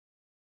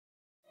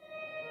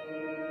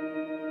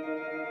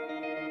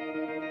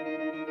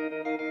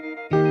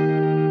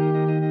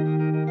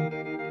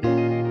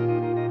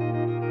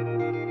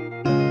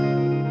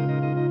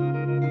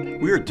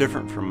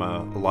different from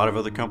a lot of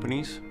other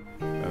companies.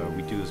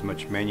 We do as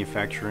much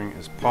manufacturing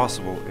as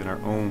possible in our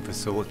own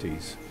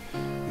facilities.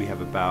 We have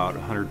about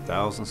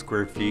 100,000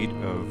 square feet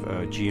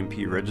of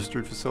GMP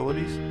registered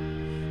facilities,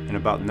 and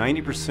about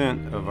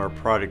 90% of our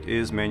product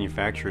is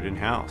manufactured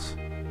in-house.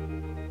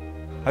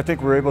 I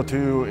think we're able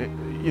to,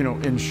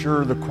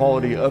 ensure the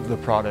quality of the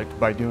product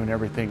by doing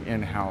everything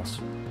in-house.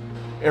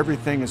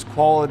 Everything is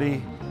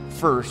quality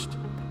first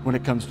when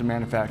it comes to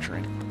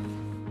manufacturing.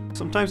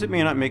 Sometimes it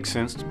may not make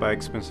sense to buy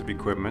expensive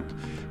equipment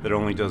that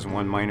only does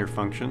one minor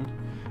function,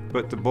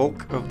 but the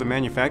bulk of the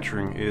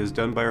manufacturing is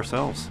done by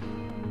ourselves.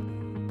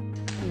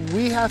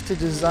 We have to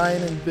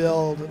design and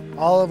build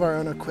all of our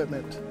own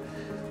equipment.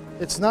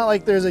 It's not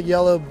like there's a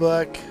yellow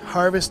book,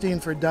 harvesting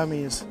for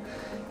dummies,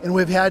 and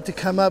we've had to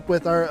come up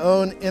with our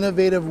own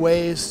innovative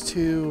ways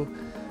to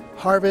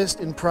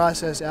harvest and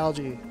process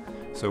algae.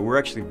 So we're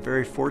actually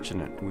very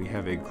fortunate. We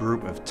have a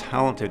group of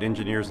talented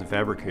engineers and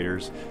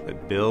fabricators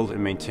that build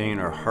and maintain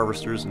our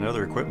harvesters and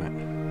other equipment.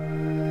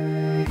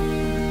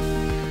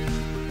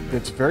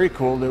 It's very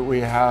cool that we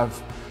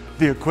have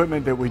the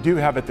equipment that we do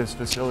have at this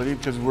facility,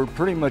 because we're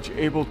pretty much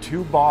able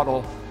to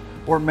bottle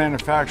or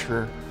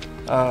manufacture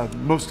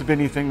most of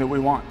anything that we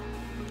want.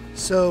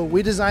 So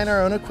we design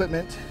our own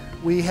equipment.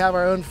 We have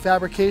our own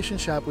fabrication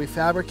shop. We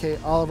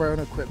fabricate all of our own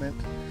equipment.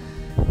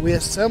 We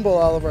assemble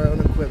all of our own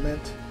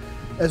equipment,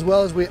 as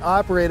well as we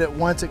operate it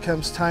once it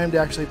comes time to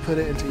actually put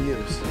it into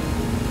use.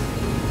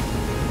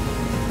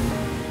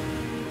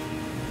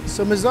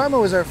 So Mazama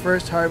was our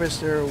first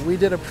harvester. We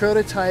did a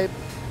prototype,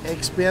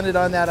 expanded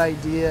on that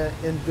idea,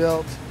 and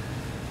built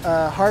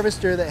a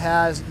harvester that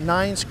has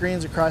 9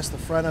 screens across the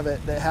front of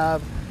it that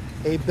have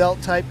a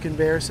belt-type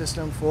conveyor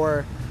system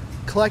for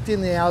collecting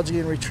the algae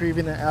and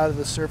retrieving it out of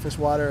the surface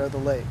water of the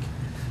lake.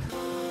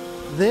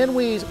 Then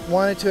we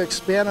wanted to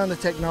expand on the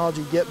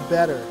technology, get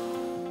better.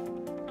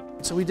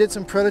 So we did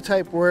some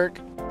prototype work,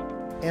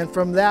 and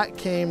from that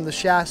came the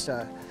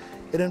Shasta.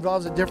 It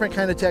involves a different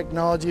kind of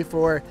technology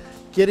for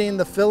getting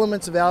the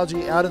filaments of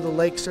algae out of the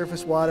lake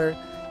surface water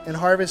and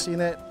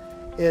harvesting it.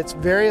 It's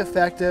very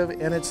effective,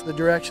 and it's the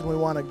direction we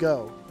want to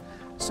go.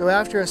 So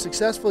after a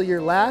successful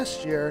year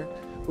last year,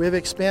 we've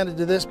expanded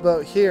to this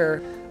boat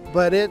here,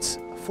 but it's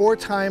 4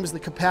 times the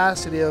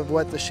capacity of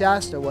what the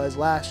Shasta was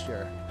last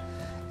year.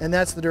 And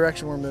that's the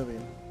direction we're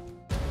moving.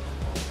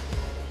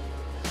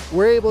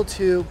 We're able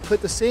to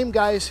put the same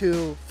guys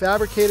who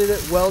fabricated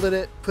it, welded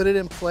it, put it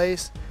in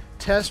place,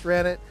 test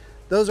ran it.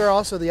 Those are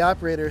also the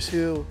operators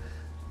who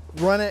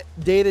run it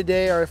day to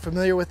day, are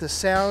familiar with the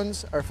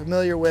sounds, are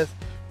familiar with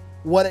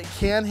what it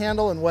can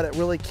handle and what it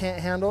really can't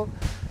handle.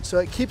 So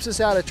it keeps us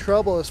out of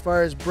trouble as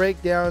far as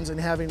breakdowns and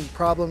having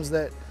problems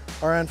that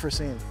are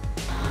unforeseen.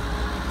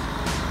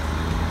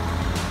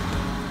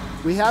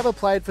 We have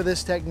applied for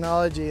this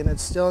technology, and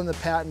it's still in the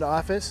patent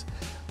office.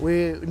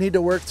 We need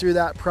to work through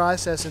that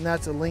process, and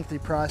that's a lengthy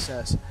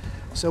process.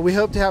 So we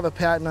hope to have a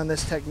patent on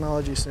this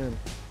technology soon.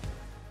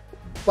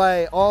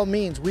 By all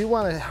means, we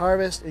want to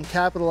harvest and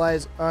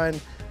capitalize on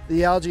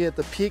the algae at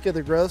the peak of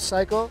the growth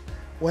cycle,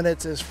 when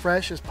it's as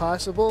fresh as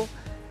possible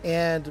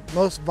and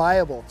most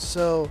viable.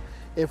 So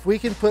if we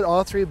can put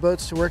all 3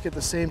 boats to work at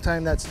the same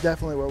time, that's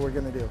definitely what we're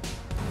going to do.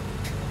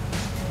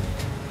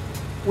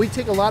 We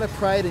take a lot of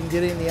pride in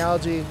getting the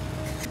algae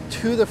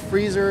to the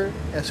freezer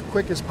as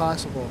quick as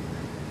possible.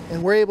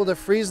 And we're able to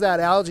freeze that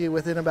algae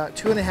within about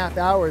 2.5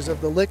 hours of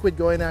the liquid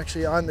going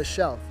actually on the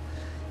shelf,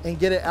 and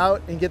get it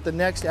out and get the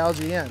next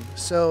algae in.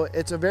 So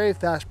it's a very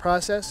fast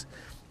process,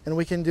 and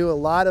we can do a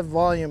lot of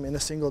volume in a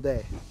single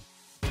day.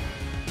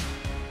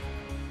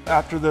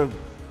 After the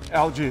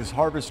algae is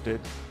harvested,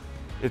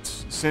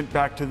 it's sent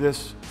back to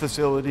this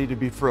facility to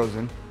be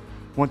frozen.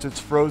 Once it's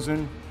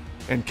frozen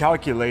and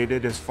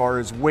calculated as far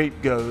as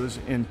weight goes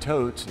in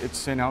totes, it's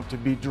sent out to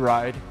be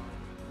dried.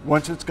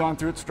 Once it's gone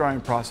through its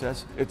drying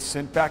process, it's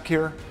sent back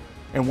here,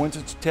 and once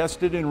it's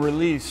tested and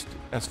released,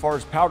 as far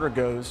as powder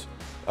goes,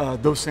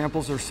 those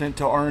samples are sent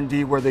to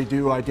R&D, where they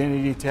do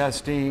identity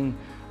testing,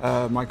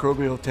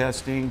 microbial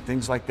testing,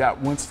 things like that.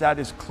 Once that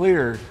is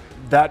cleared,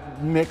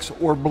 that mix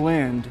or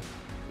blend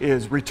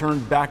is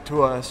returned back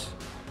to us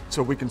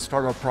so we can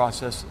start our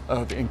process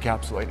of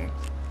encapsulating.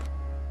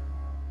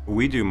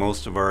 We do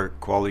most of our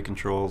quality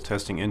control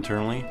testing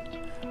internally.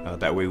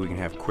 That way we can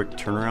have quick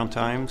turnaround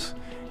times,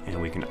 and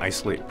we can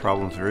isolate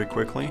problems very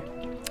quickly.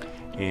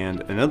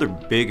 And another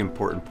big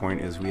important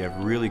point is we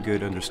have really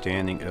good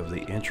understanding of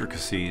the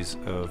intricacies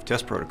of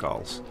test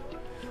protocols.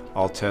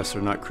 All tests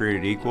are not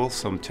created equal.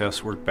 Some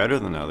tests work better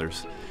than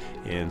others.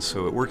 And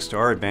so it works to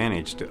our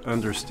advantage to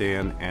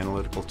understand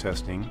analytical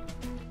testing.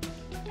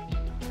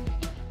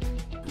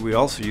 We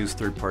also use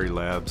third-party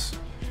labs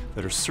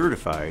that are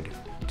certified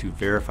to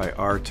verify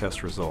our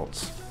test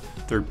results.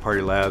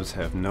 Third-party labs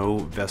have no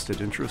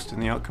vested interest in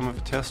the outcome of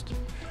a test,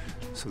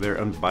 so they're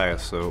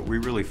unbiased, so we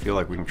really feel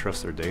like we can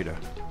trust their data.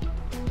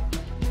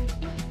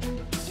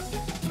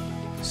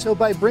 So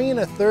by bringing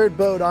a 3rd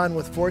boat on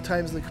with 4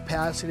 times the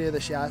capacity of the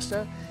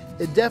Shasta,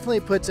 it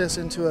definitely puts us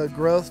into a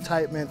growth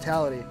type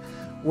mentality.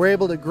 We're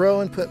able to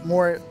grow and put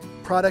more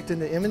product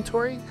into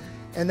inventory,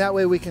 and that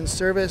way we can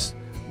service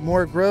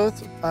more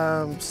growth,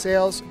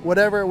 sales,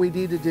 whatever we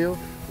need to do,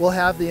 we'll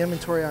have the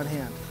inventory on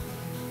hand.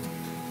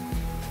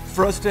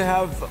 For us to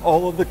have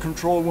all of the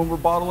control when we're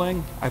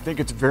bottling, I think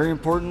it's very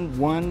important.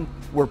 One,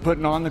 we're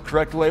putting on the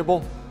correct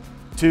label.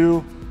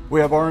 Two, we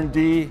have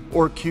R&D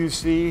or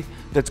QC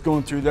that's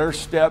going through their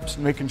steps,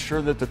 making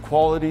sure that the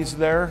quality's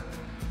there.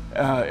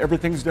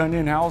 Everything's done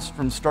in-house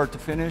from start to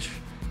finish,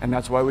 and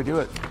that's why we do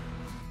it.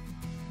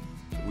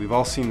 We've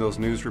all seen those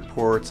news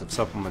reports of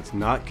supplements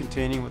not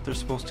containing what they're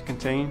supposed to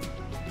contain,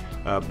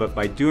 but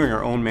by doing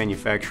our own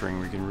manufacturing,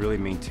 we can really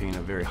maintain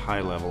a very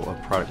high level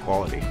of product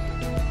quality.